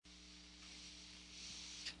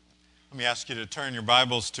Let me ask you to turn your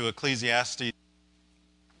Bibles to Ecclesiastes.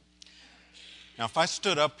 Now, if I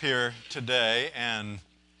stood up here today and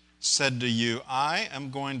said to you, I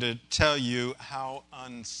am going to tell you how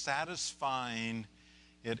unsatisfying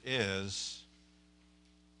it is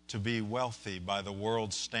to be wealthy by the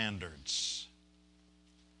world's standards,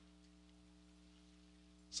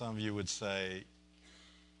 some of you would say,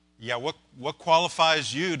 yeah, what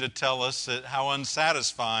qualifies you to tell us how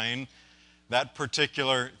unsatisfying that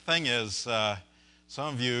particular thing is?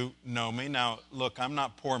 Some of you know me. Now, look, I'm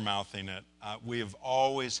not poor-mouthing it. We have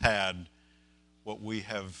always had what we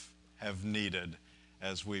have needed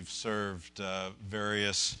as we've served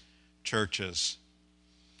various churches.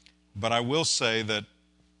 But I will say that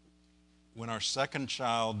when our second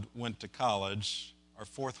child went to college, our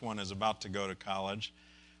fourth one is about to go to college,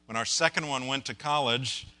 when our second one went to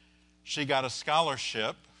college, she got a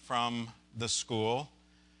scholarship from the school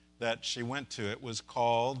that she went to. It was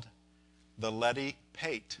called the Letty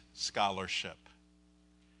Pate Scholarship.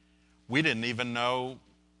 We didn't even know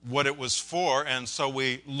what it was for, and so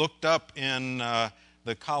we looked up in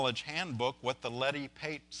the college handbook what the Letty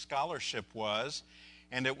Pate Scholarship was,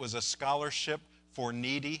 and it was a scholarship for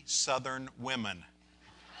needy Southern women.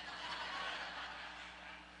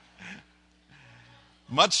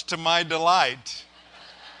 Much to my delight,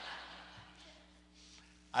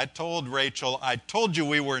 I told Rachel, I told you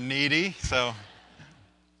we were needy, so.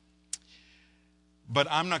 But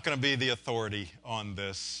I'm not going to be the authority on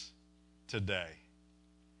this today.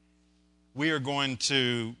 We are going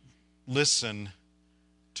to listen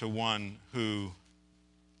to one who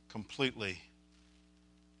completely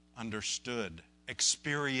understood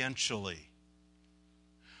experientially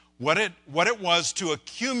what it was to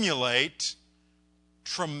accumulate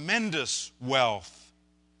tremendous wealth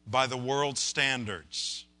by the world's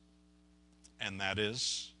standards, and that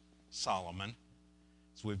is Solomon,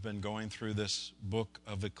 as we've been going through this book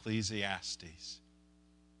of Ecclesiastes.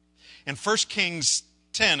 In 1 Kings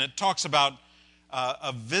 10, it talks about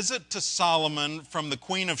a visit to Solomon from the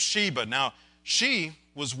Queen of Sheba. Now, she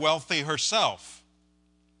was wealthy herself,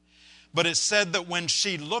 but it said that when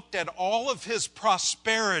she looked at all of his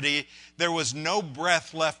prosperity, there was no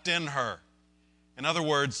breath left in her. In other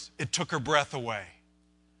words, it took her breath away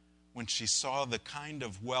when she saw the kind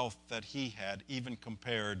of wealth that he had, even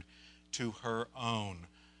compared to her own.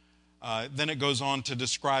 Then it goes on to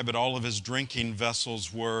describe it. All of his drinking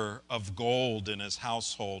vessels were of gold in his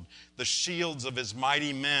household. The shields of his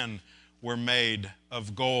mighty men were made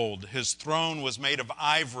of gold. His throne was made of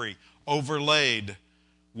ivory, overlaid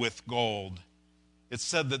with gold. It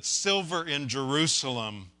said that silver in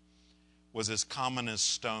Jerusalem was as common as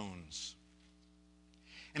stones.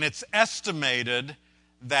 And it's estimated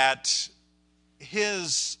that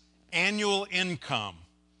his annual income,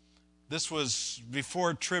 this was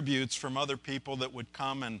before tributes from other people that would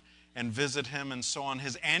come and visit him and so on,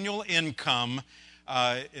 his annual income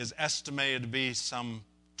is estimated to be some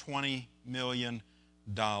 $20 million.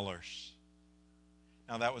 Now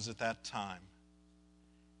that was at that time.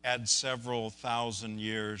 Add several thousand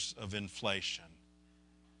years of inflation,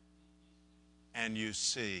 and you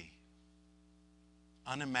see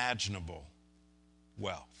unimaginable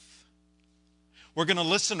wealth. We're going to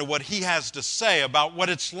listen to what he has to say about what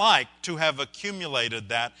it's like to have accumulated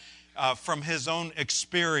that from his own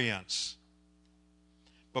experience.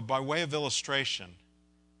 But by way of illustration,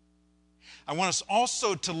 I want us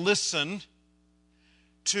also to listen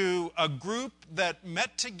to a group that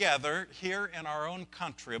met together here in our own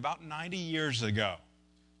country about 90 years ago.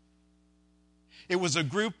 It was a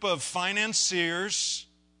group of financiers,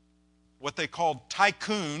 what they called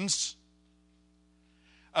tycoons,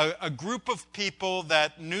 a group of people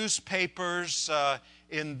that newspapers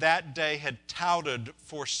in that day had touted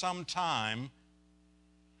for some time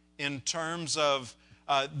in terms of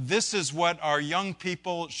this is what our young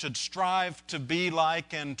people should strive to be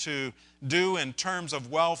like and to do in terms of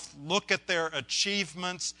wealth. Look at their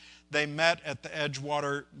achievements. They met at the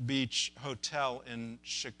Edgewater Beach Hotel in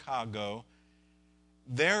Chicago.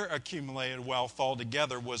 Their accumulated wealth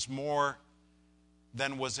altogether was more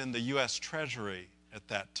than was in the U.S. Treasury at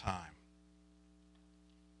that time.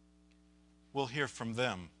 We'll hear from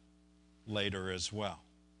them later as well.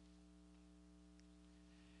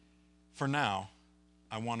 For now,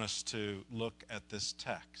 I want us to look at this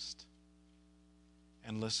text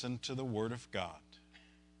and listen to the Word of God.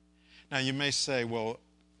 Now, you may say, well,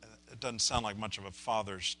 it doesn't sound like much of a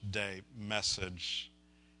Father's Day message,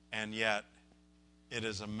 and yet it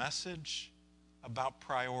is a message about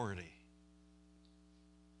priority.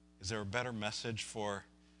 Is there a better message for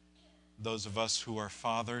those of us who are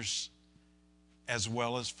fathers as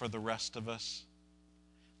well as for the rest of us?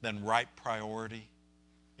 than right priority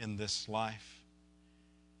in this life?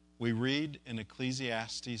 We read in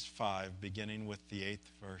Ecclesiastes 5, beginning with the 8th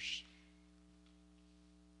verse.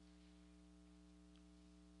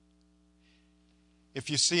 If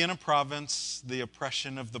you see in a province the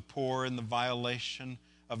oppression of the poor and the violation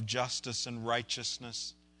of justice and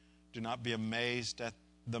righteousness, do not be amazed at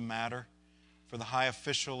the matter. For the high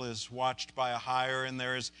official is watched by a higher, and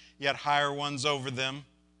there is yet higher ones over them.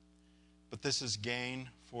 But this is gain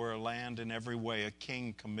for a land in every way, a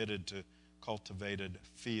king committed to cultivated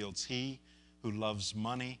fields. He who loves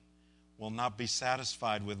money will not be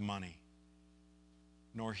satisfied with money,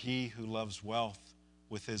 nor he who loves wealth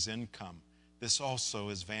with his income. This also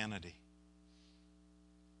is vanity.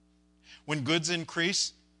 When goods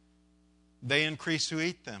increase, they increase who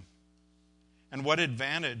eat them. And what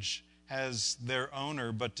advantage has their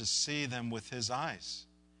owner but to see them with his eyes?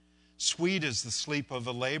 Sweet is the sleep of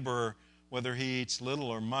a laborer, whether he eats little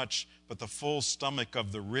or much, but the full stomach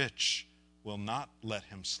of the rich will not let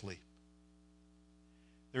him sleep.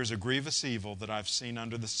 There is a grievous evil that I've seen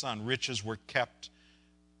under the sun. Riches were kept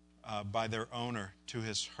by their owner to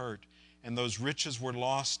his hurt, and those riches were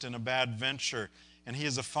lost in a bad venture. And he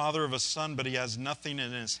is a father of a son, but he has nothing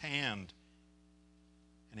in his hand.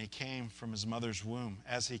 And he came from his mother's womb.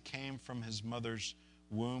 As he came from his mother's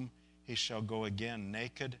womb, he shall go again,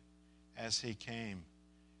 naked as he came,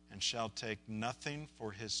 and shall take nothing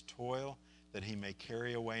for his toil that he may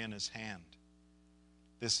carry away in his hand.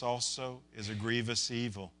 This also is a grievous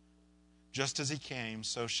evil. Just as he came,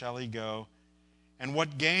 so shall he go. And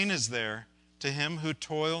what gain is there to him who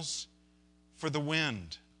toils for the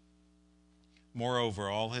wind? Moreover,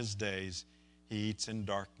 all his days he eats in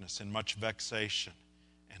darkness, in much vexation,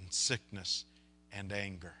 and sickness, and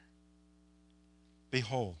anger.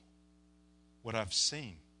 Behold, what I've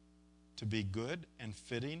seen to be good and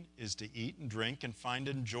fitting is to eat and drink and find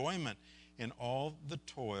enjoyment in all the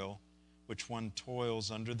toil which one toils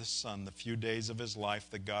under the sun, the few days of his life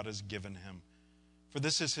that God has given him. For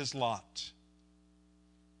this is his lot.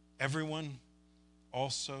 Everyone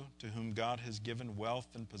also to whom God has given wealth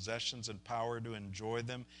and possessions and power to enjoy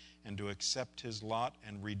them and to accept his lot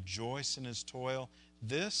and rejoice in his toil,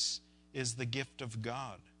 this is the gift of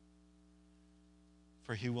God.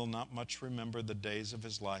 For he will not much remember the days of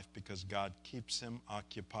his life, because God keeps him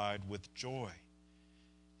occupied with joy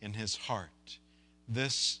in his heart.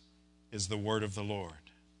 This is the word of the Lord.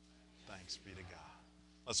 Thanks be to God.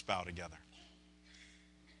 Let's bow together.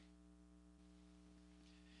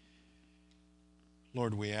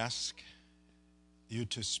 Lord, we ask you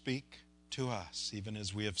to speak to us, even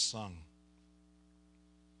as we have sung,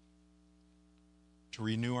 to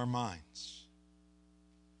renew our minds,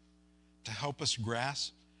 to help us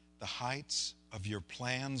grasp the heights of your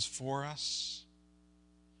plans for us.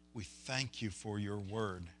 We thank you for your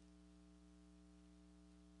word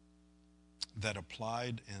that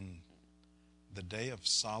applied in the day of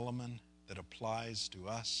Solomon, that applies to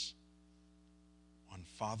us on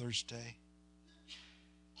Father's Day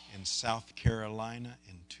in South Carolina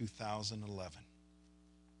in 2011.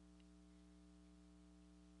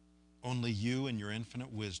 Only you in your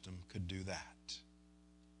infinite wisdom could do that.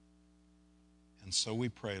 And so we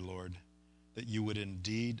pray, Lord, that you would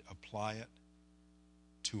indeed apply it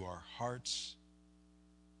to our hearts,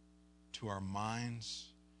 to our minds,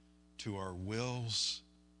 to our wills.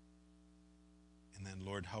 And then,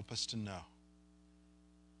 Lord, help us to know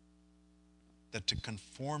that to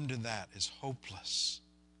conform to that is hopeless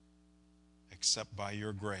except by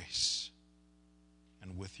your grace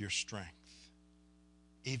and with your strength,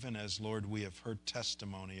 even as, Lord, we have heard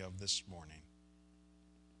testimony of this morning.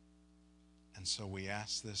 And so we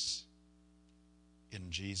ask this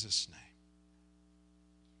in Jesus' name.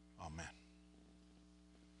 Amen.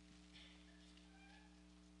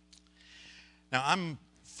 Now, I'm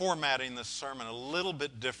formatting this sermon a little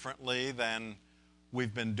bit differently than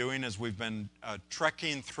we've been doing as we've been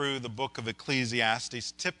trekking through the book of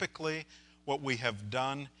Ecclesiastes. Typically, what we have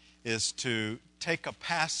done is to take a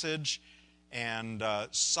passage and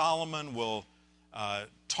Solomon will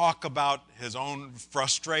talk about his own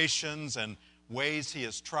frustrations and ways he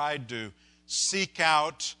has tried to seek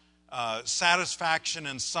out satisfaction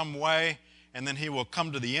in some way, and then he will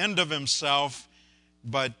come to the end of himself.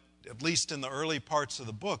 But at least in the early parts of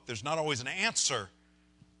the book, there's not always an answer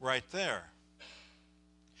right there.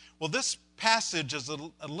 Well, this passage is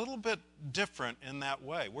a little bit different in that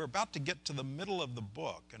way. We're about to get to the middle of the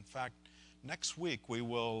book. In fact, next week we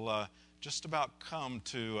will just about come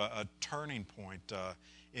to a turning point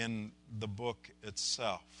in the book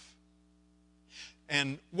itself.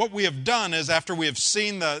 And what we have done is, after we have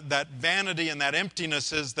seen that vanity and that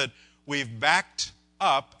emptiness, is that we've backed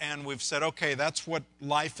up and we've said, okay, that's what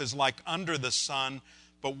life is like under the sun,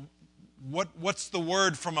 but what's the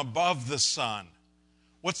word from above the sun?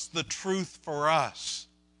 What's the truth for us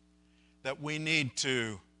that we need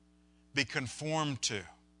to be conformed to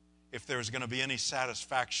if there's going to be any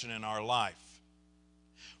satisfaction in our life?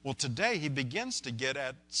 Well, today he begins to get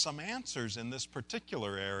at some answers in this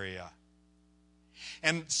particular area.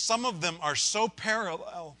 And some of them are so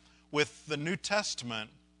parallel with the New Testament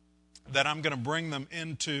that I'm going to bring them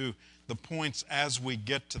into the points as we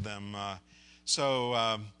get to them.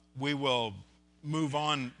 So we will move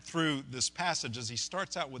on through this passage as he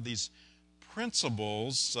starts out with these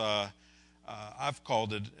principles. I've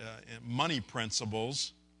called it money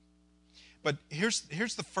principles. But here's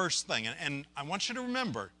the first thing, and I want you to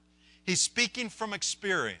remember, he's speaking from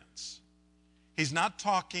experience. He's not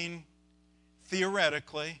talking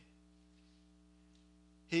theoretically.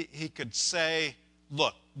 He could say,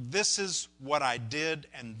 look, this is what I did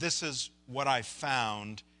and this is what I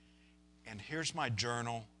found, and here's my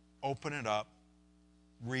journal. Open it up,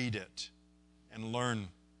 read it, and learn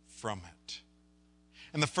from it.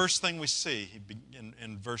 And the first thing we see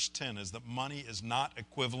in verse 10 is that money is not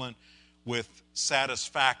equivalent with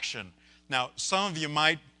satisfaction. Now, some of you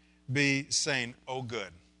might be saying, oh,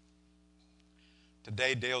 good.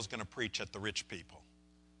 Today, Dale's going to preach at the rich people.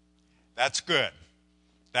 That's good.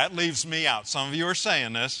 That leaves me out. Some of you are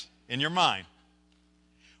saying this in your mind.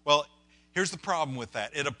 Well, here's the problem with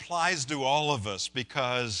that. It applies to all of us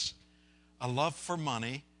because a love for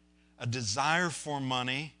money, a desire for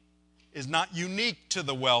money, is not unique to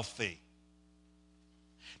the wealthy.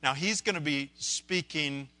 Now, he's going to be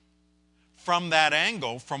speaking from that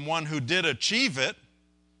angle, from one who did achieve it,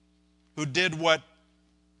 who did what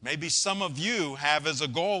maybe some of you have as a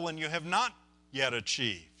goal and you have not yet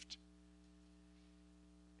achieved.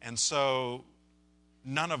 And so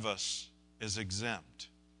none of us is exempt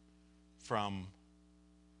from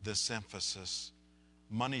this emphasis.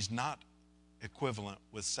 Money's not equivalent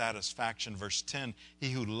with satisfaction. Verse 10, he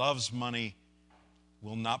who loves money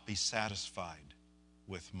will not be satisfied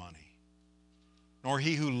with money, nor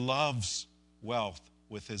he who loves wealth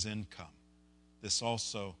with his income. This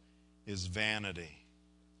also is vanity.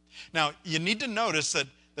 Now, you need to notice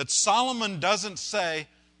that Solomon doesn't say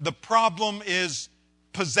the problem is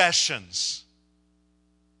possessions.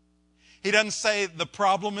 He doesn't say the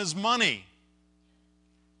problem is money.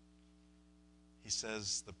 He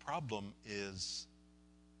says the problem is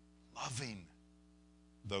loving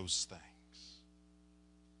those things.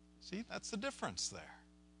 See, that's the difference there.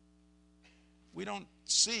 We don't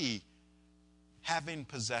see having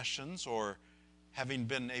possessions or having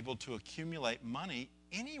been able to accumulate money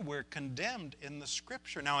anywhere condemned in the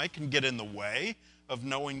Scripture. Now, it can get in the way of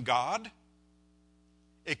knowing God.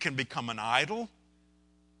 It can become an idol.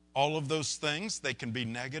 All of those things, they can be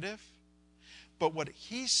negative. But what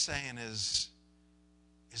he's saying is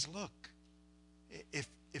look,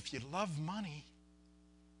 if you love money,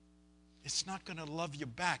 it's not going to love you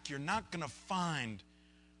back. You're not going to find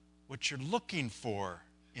what you're looking for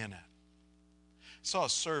in it. I saw a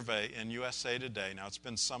survey in USA Today. Now, it's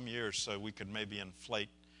been some years, so we could maybe inflate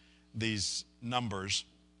these numbers.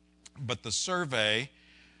 But the survey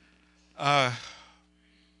had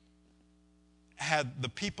the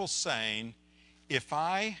people saying, if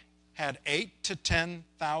I had $8,000 to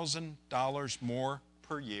 $10,000 more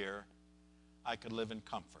per year, I could live in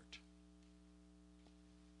comfort.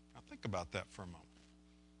 Now think about that for a moment.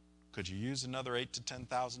 Could you use another $8,000 to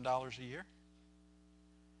 $10,000 a year?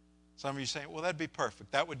 Some of you saying, well, that'd be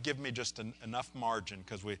perfect. That would give me just enough margin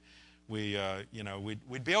because we'd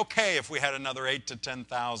be okay if we had another $8,000 to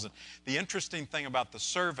 $10,000. The interesting thing about the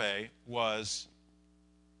survey was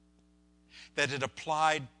that it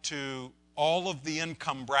applied to all of the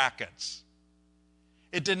income brackets.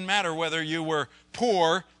 It didn't matter whether you were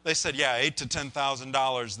poor. They said, yeah, $8,000 to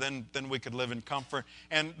 $10,000, then we could live in comfort.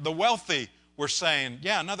 And the wealthy were saying,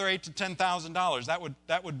 yeah, another $8,000 to $10,000,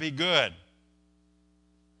 that would be good.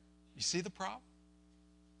 You see the problem?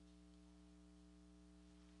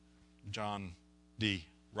 John D.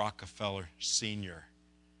 Rockefeller Sr.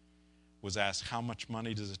 was asked, how much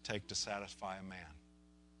money does it take to satisfy a man?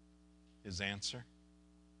 His answer,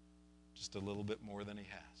 just a little bit more than he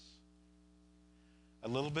has. A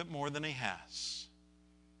little bit more than he has.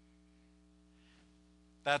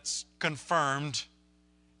 That's confirmed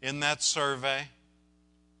in that survey.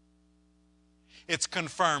 It's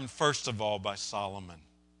confirmed, first of all, by Solomon.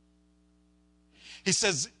 He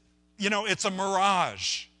says, it's a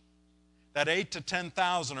mirage. That 8,000 to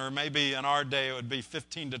 10,000, or maybe in our day it would be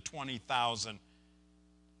 15,000 to 20,000.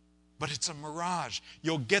 But it's a mirage.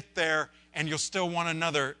 You'll get there and you'll still want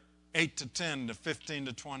another 8 to 10 to 15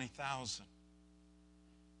 to 20,000.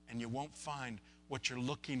 And you won't find what you're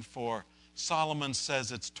looking for. Solomon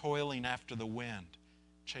says it's toiling after the wind,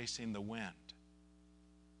 chasing the wind.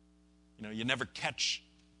 You know, you never catch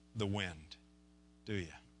the wind, do you?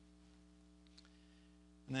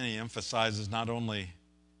 And then he emphasizes not only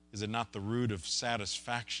is it not the root of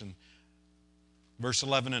satisfaction, verse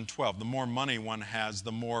 11 and 12, the more money one has,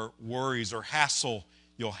 the more worries or hassle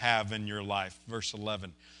you'll have in your life. Verse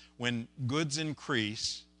 11, when goods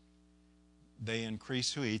increase, they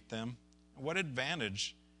increase who eat them. What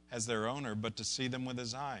advantage has their owner but to see them with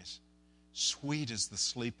his eyes? Sweet is the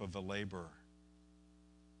sleep of a laborer.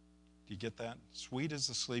 Do you get that? Sweet is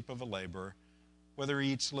the sleep of a laborer, whether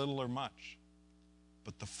he eats little or much.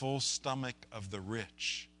 But the full stomach of the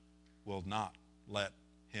rich will not let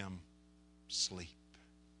him sleep.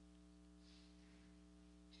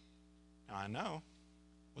 Now, I know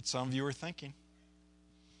what some of you are thinking,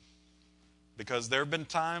 because there have been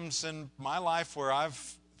times in my life where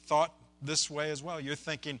I've thought this way as well. You're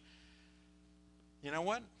thinking, you know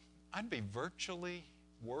what? I'd be virtually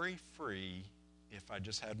worry-free if I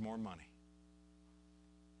just had more money.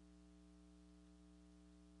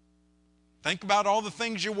 Think about all the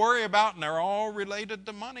things you worry about, and they're all related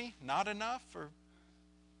to money. Not enough?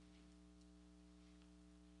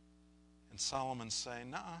 And Solomon's saying,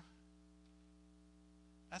 nuh-uh.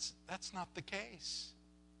 That's not the case.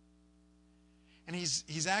 And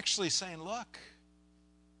he's actually saying, look,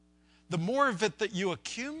 the more of it that you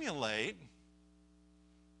accumulate,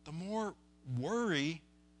 the more worry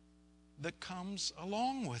that comes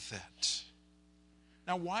along with it.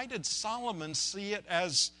 Now, why did Solomon see it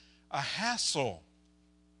as a hassle?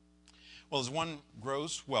 Well, as one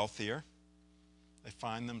grows wealthier, they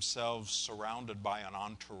find themselves surrounded by an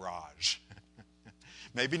entourage.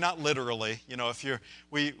 Maybe not literally. You know,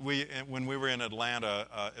 when we were in Atlanta,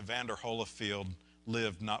 Evander Holyfield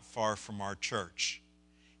lived not far from our church.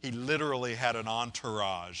 He literally had an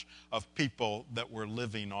entourage of people that were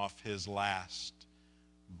living off his last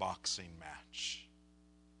boxing match.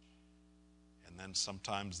 And then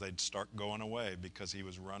sometimes they'd start going away because he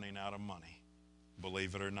was running out of money,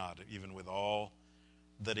 believe it or not, even with all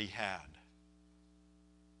that he had.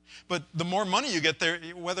 But the more money you get there,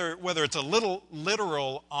 whether it's a little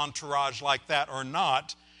literal entourage like that or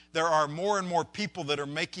not, there are more and more people that are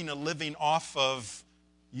making a living off of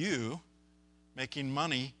you, making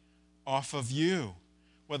money off of you.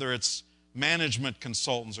 Whether it's management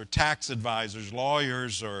consultants or tax advisors,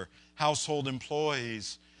 lawyers or household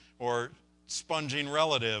employees, or sponging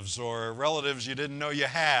relatives or relatives you didn't know you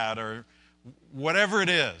had, or whatever it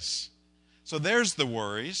is. So there's the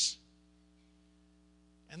worries.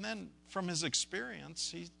 And then from his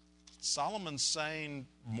experience, Solomon's saying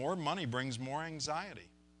more money brings more anxiety.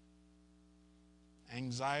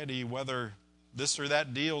 Anxiety whether this or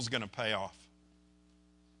that deal is going to pay off,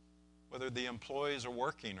 whether the employees are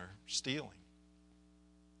working or stealing.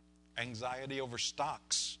 Anxiety over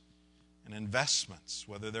stocks and investments,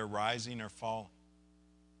 whether they're rising or falling.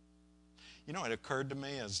 You know, it occurred to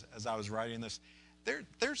me as I was writing this,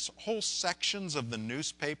 there's whole sections of the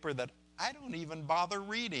newspaper that I don't even bother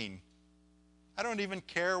reading. I don't even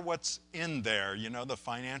care what's in there, you know, the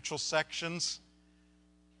financial sections,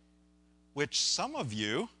 which some of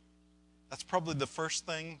you, that's probably the first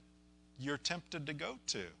thing you're tempted to go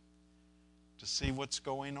to see what's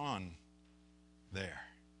going on there.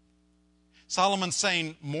 Solomon's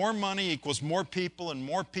saying more money equals more people, and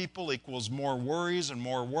more people equals more worries, and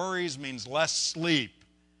more worries means less sleep.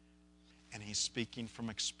 And he's speaking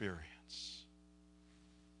from experience.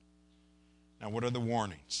 Now, what are the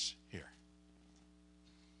warnings here?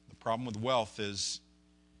 The problem with wealth is,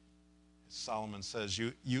 Solomon says,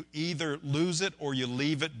 you either lose it or you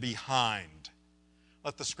leave it behind.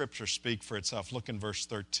 Let the scripture speak for itself. Look in verse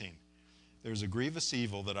 13. There's a grievous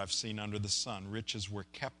evil that I've seen under the sun. Riches were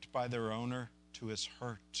kept by their owner to his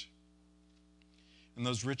hurt. And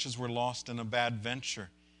those riches were lost in a bad venture.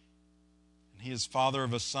 And he is father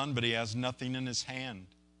of a son, but he has nothing in his hand.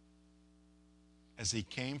 As he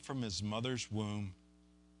came from his mother's womb,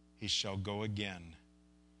 he shall go again,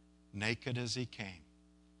 naked as he came,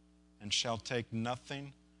 and shall take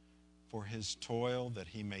nothing for his toil that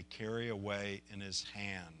he may carry away in his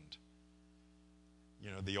hand. You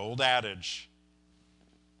know, the old adage,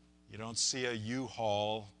 you don't see a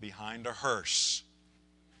U-Haul behind a hearse.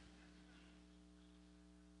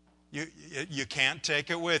 You can't take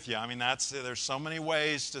it with you. I mean, there's so many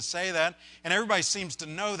ways to say that, and everybody seems to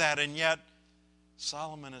know that, and yet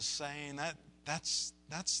Solomon is saying that's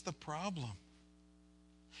the problem.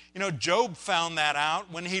 You know, Job found that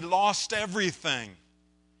out when he lost everything.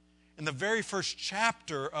 in the very first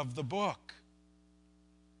chapter of the book.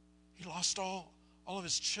 He lost all of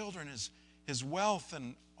his children, his wealth,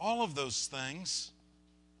 and all of those things.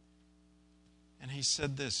 And he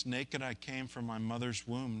said this, naked I came from my mother's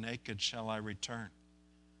womb, naked shall I return.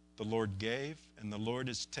 The Lord gave, and the Lord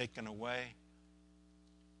is taken away.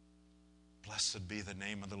 Blessed be the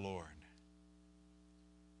name of the Lord.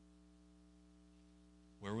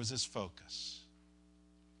 Where was his focus?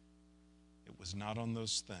 It was not on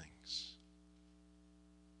those things.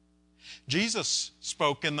 Jesus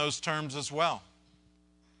spoke in those terms as well.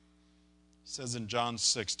 He says in John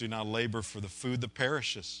 6, do not labor for the food that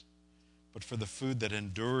perishes, but for the food that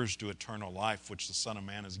endures to eternal life, which the Son of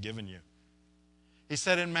Man has given you. He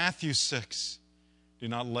said in Matthew 6, do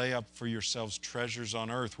not lay up for yourselves treasures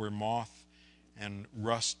on earth where moth and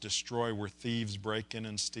rust destroy, where thieves break in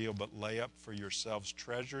and steal, but lay up for yourselves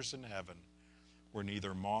treasures in heaven where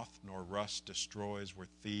neither moth nor rust destroys, where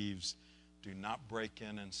thieves do not break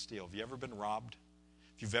in and steal. Have you ever been robbed?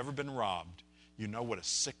 If you've ever been robbed, you know what a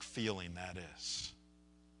sick feeling that is.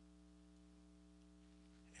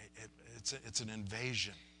 It's an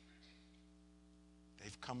invasion.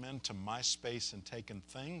 They've come into my space and taken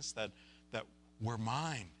things that were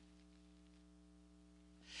mine.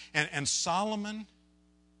 And Solomon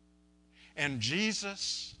and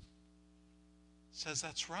Jesus says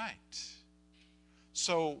that's right.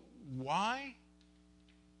 So why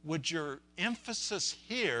would your emphasis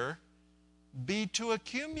here be to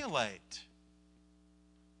accumulate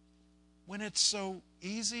when it's so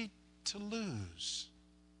easy to lose?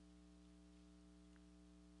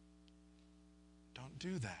 Don't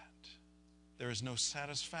do that. There is no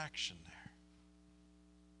satisfaction there.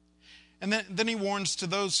 And then he warns to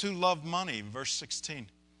those who love money, verse 16.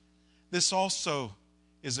 This also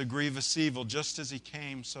is a grievous evil. Just as he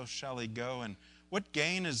came, so shall he go. And what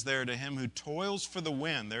gain is there to him who toils for the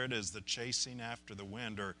wind? There it is, the chasing after the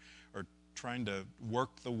wind, or trying to work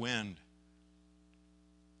the wind.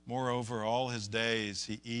 Moreover, all his days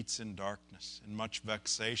he eats in darkness, in much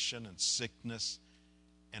vexation and sickness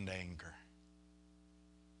and anger.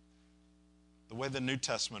 The way the New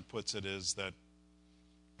Testament puts it is that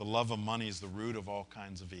the love of money is the root of all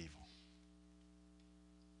kinds of evil.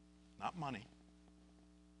 Not money,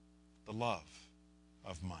 the love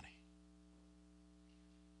of money.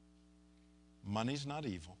 Money's not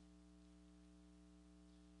evil,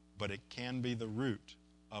 but it can be the root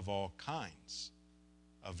of all kinds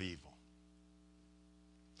of evil.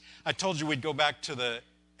 I told you we'd go back to the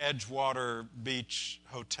Edgewater Beach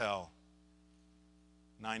Hotel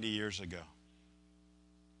 90 years ago.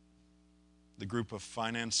 The group of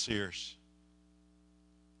financiers.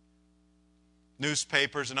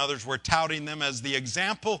 Newspapers and others were touting them as the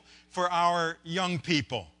example for our young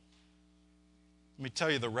people. Let me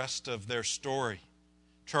tell you the rest of their story.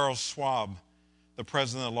 Charles Schwab, the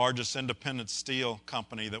president of the largest independent steel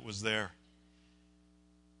company that was there,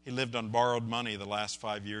 he lived on borrowed money the last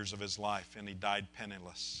 5 years of his life, and he died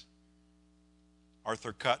penniless.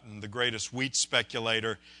 Arthur Cutten, the greatest wheat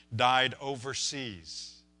speculator, died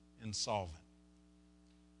overseas, insolvent.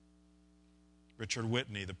 Richard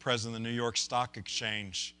Whitney, the president of the New York Stock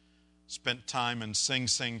Exchange, spent time in Sing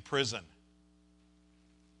Sing prison.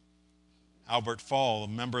 Albert Fall, a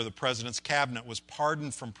member of the president's cabinet, was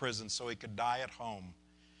pardoned from prison so he could die at home.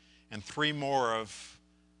 And 3 more of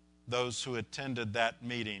those who attended that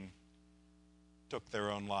meeting took their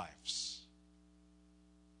own lives.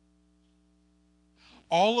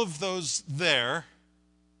 All of those there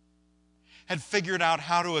had figured out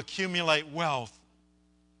how to accumulate wealth,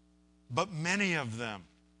 but many of them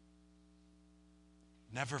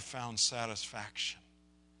never found satisfaction.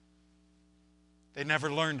 They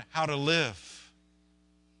never learned how to live.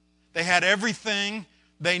 They had everything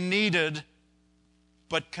they needed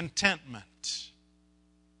but contentment.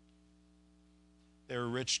 They were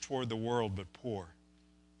rich toward the world but poor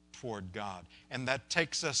toward God. And that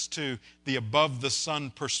takes us to the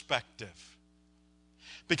above-the-sun perspective.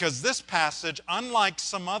 Because this passage, unlike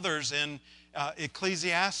some others in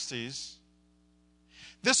Ecclesiastes,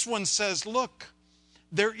 this one says, look,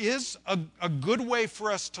 there is a good way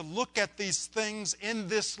for us to look at these things in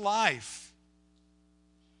this life.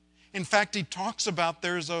 In fact, he talks about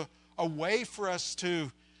there's a way for us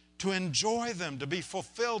to enjoy them, to be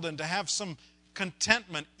fulfilled, and to have some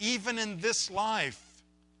contentment even in this life,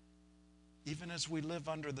 even as we live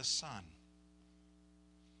under the sun.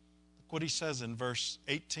 Look what he says in verse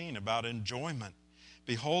 18 about enjoyment.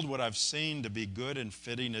 Behold, what I've seen to be good and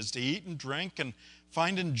fitting is to eat and drink and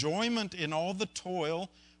find enjoyment in all the toil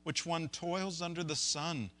which one toils under the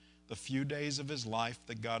sun, the few days of his life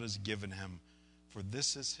that God has given him, for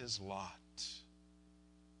this is his lot.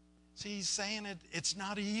 See, he's saying it's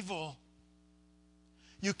not evil.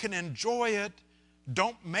 You can enjoy it.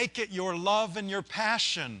 Don't make it your love and your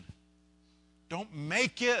passion. Don't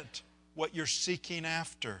make it what you're seeking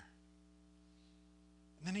after.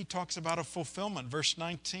 And then he talks about a fulfillment, verse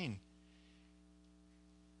 19.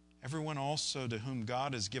 Everyone also to whom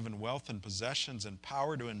God has given wealth and possessions and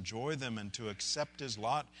power to enjoy them and to accept his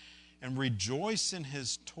lot and rejoice in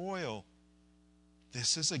his toil,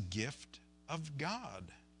 this is a gift of God.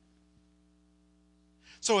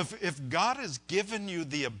 So if God has given you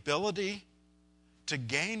the ability to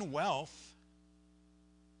gain wealth,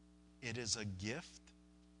 it is a gift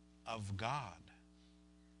of God.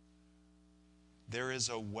 There is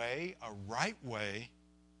a way, a right way,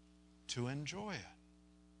 to enjoy it.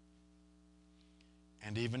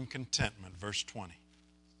 And even contentment, verse 20.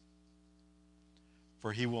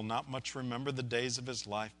 For he will not much remember the days of his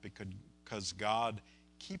life because God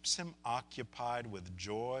keeps him occupied with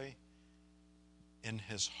joy in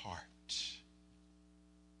his heart.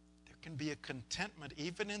 There can be a contentment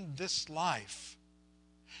even in this life.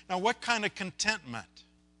 Now, what kind of contentment?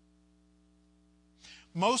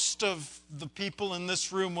 Most of the people in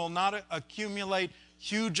this room will not accumulate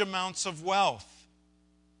huge amounts of wealth.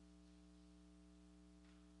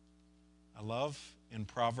 I love in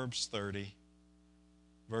Proverbs 30,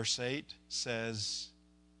 verse 8 says,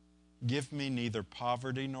 give me neither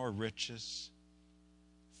poverty nor riches.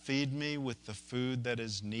 Feed me with the food that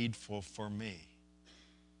is needful for me.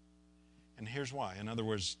 And here's why. In other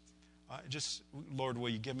words, Lord, will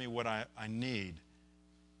you give me what I need?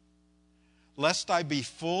 Lest I be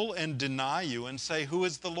full and deny you and say, who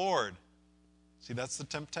is the Lord? See, that's the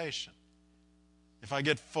temptation. If I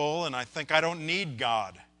get full and I think I don't need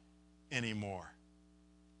God anymore.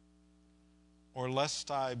 Or lest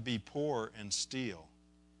I be poor and steal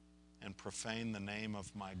and profane the name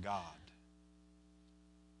of my God.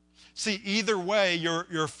 See, either way,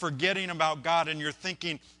 you're forgetting about God and you're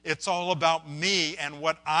thinking it's all about me and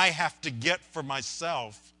what I have to get for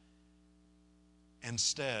myself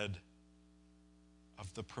instead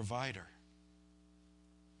of the provider.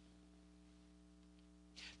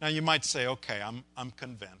 Now you might say, okay, I'm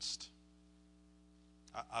convinced.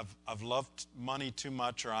 I've loved money too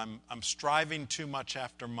much, or I'm striving too much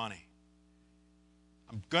after money.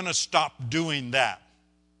 I'm going to stop doing that.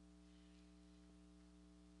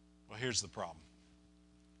 Well, here's the problem.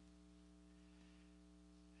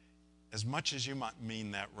 As much as you might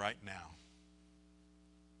mean that right now,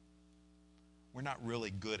 we're not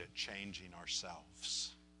really good at changing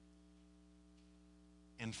ourselves.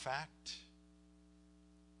 In fact,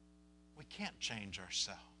 we can't change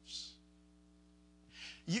ourselves.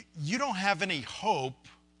 You don't have any hope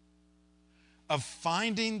of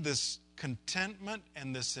finding this contentment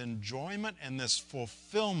and this enjoyment and this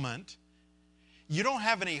fulfillment. You don't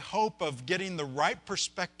have any hope of getting the right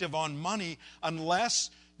perspective on money unless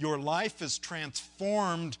your life is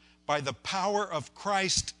transformed by the power of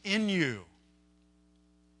Christ in you.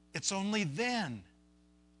 It's only then.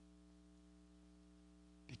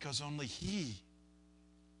 Because only He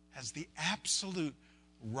has the absolute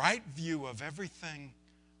right view of everything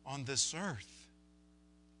on this earth.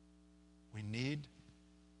 We need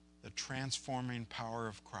the transforming power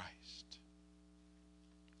of Christ.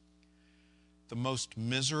 The most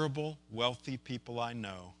miserable, wealthy people I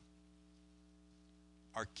know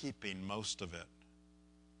are keeping most of it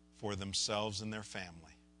for themselves and their family.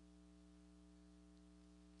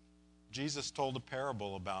 Jesus told a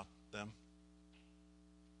parable about them.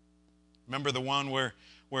 Remember the one where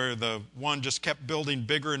the one just kept building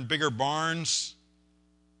bigger and bigger barns?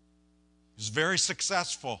 He was very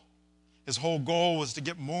successful. His whole goal was to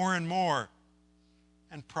get more and more,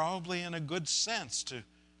 and probably in a good sense to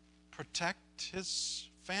protect his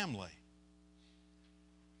family.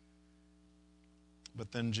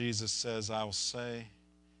 But then Jesus says, I will say,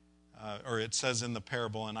 or it says in the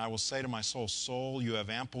parable, and I will say to my soul, soul, you have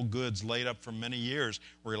ample goods laid up for many years.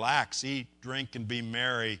 Relax, eat, drink, and be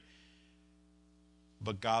merry.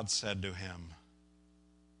 But God said to him,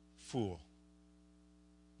 fool,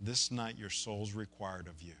 this night your soul's required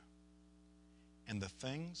of you. And the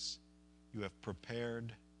things you have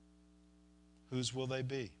prepared, whose will they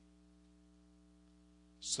be?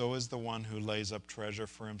 So is the one who lays up treasure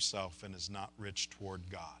for himself and is not rich toward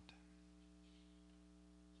God.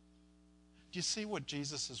 Do you see what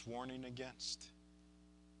Jesus is warning against?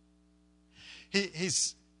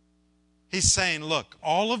 He's saying, look,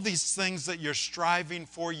 all of these things that you're striving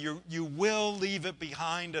for, you will leave it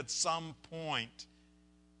behind at some point.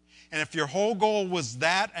 And if your whole goal was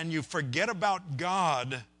that and you forget about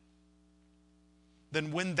God,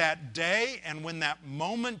 then when that day and when that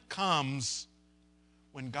moment comes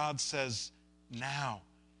when God says, now,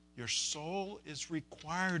 your soul is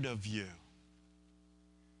required of you,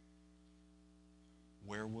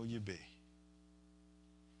 where will you be?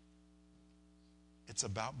 It's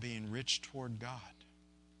about being rich toward God.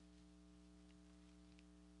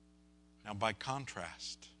 Now, by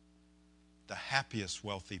contrast, the happiest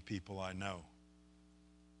wealthy people I know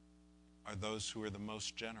are those who are the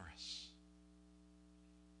most generous,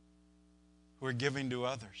 who are giving to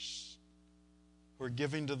others, who are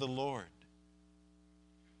giving to the Lord,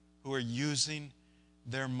 who are using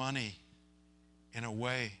their money in a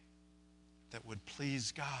way that would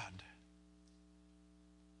please God.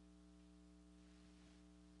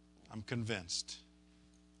 I'm convinced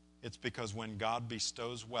it's because when God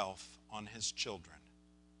bestows wealth on His children,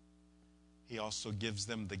 He also gives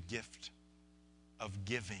them the gift of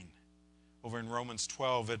giving. Over in Romans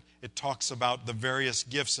 12, it talks about the various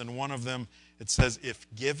gifts, and one of them, it says, if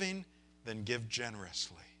giving, then give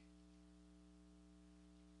generously.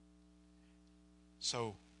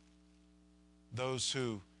 So, those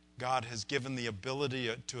who God has given the ability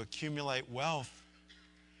to accumulate wealth,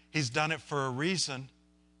 He's done it for a reason,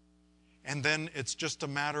 and then it's just a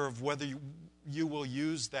matter of whether you will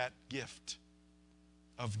use that gift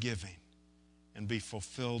of giving and be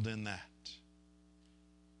fulfilled in that.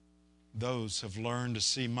 Those have learned to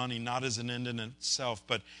see money not as an end in itself,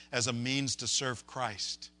 but as a means to serve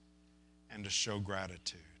Christ and to show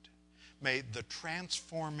gratitude. May the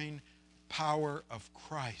transforming power of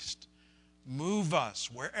Christ move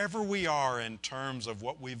us wherever we are in terms of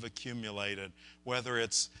what we've accumulated, whether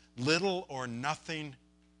it's little or nothing,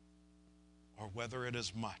 or whether it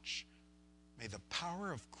is much. May the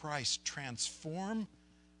power of Christ transform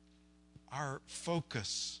our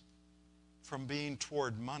focus from being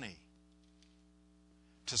toward money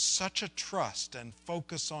to such a trust and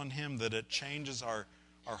focus on Him that it changes our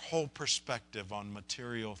whole perspective on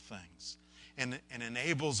material things and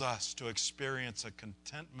enables us to experience a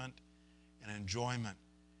contentment and enjoyment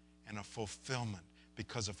and a fulfillment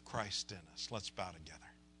because of Christ in us. Let's bow together.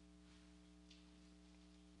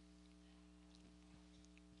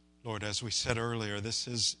 Lord, as we said earlier,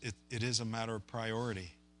 it is a matter of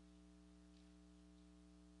priority.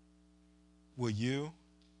 Will you,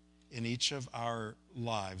 in each of our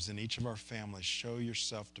lives, in each of our families, show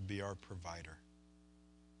yourself to be our provider?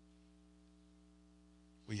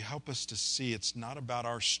 Will you help us to see it's not about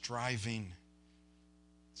our striving,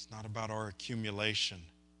 it's not about our accumulation.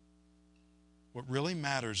 What really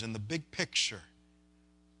matters in the big picture,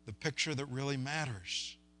 the picture that really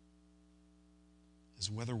matters, is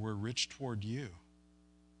whether we're rich toward you,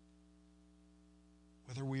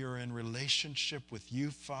 whether we are in relationship with you,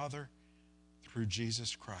 Father, through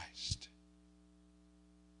Jesus Christ.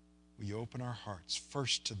 Will you open our hearts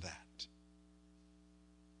first to that,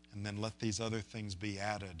 and then let these other things be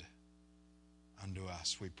added unto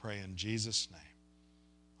us? We pray in Jesus' name.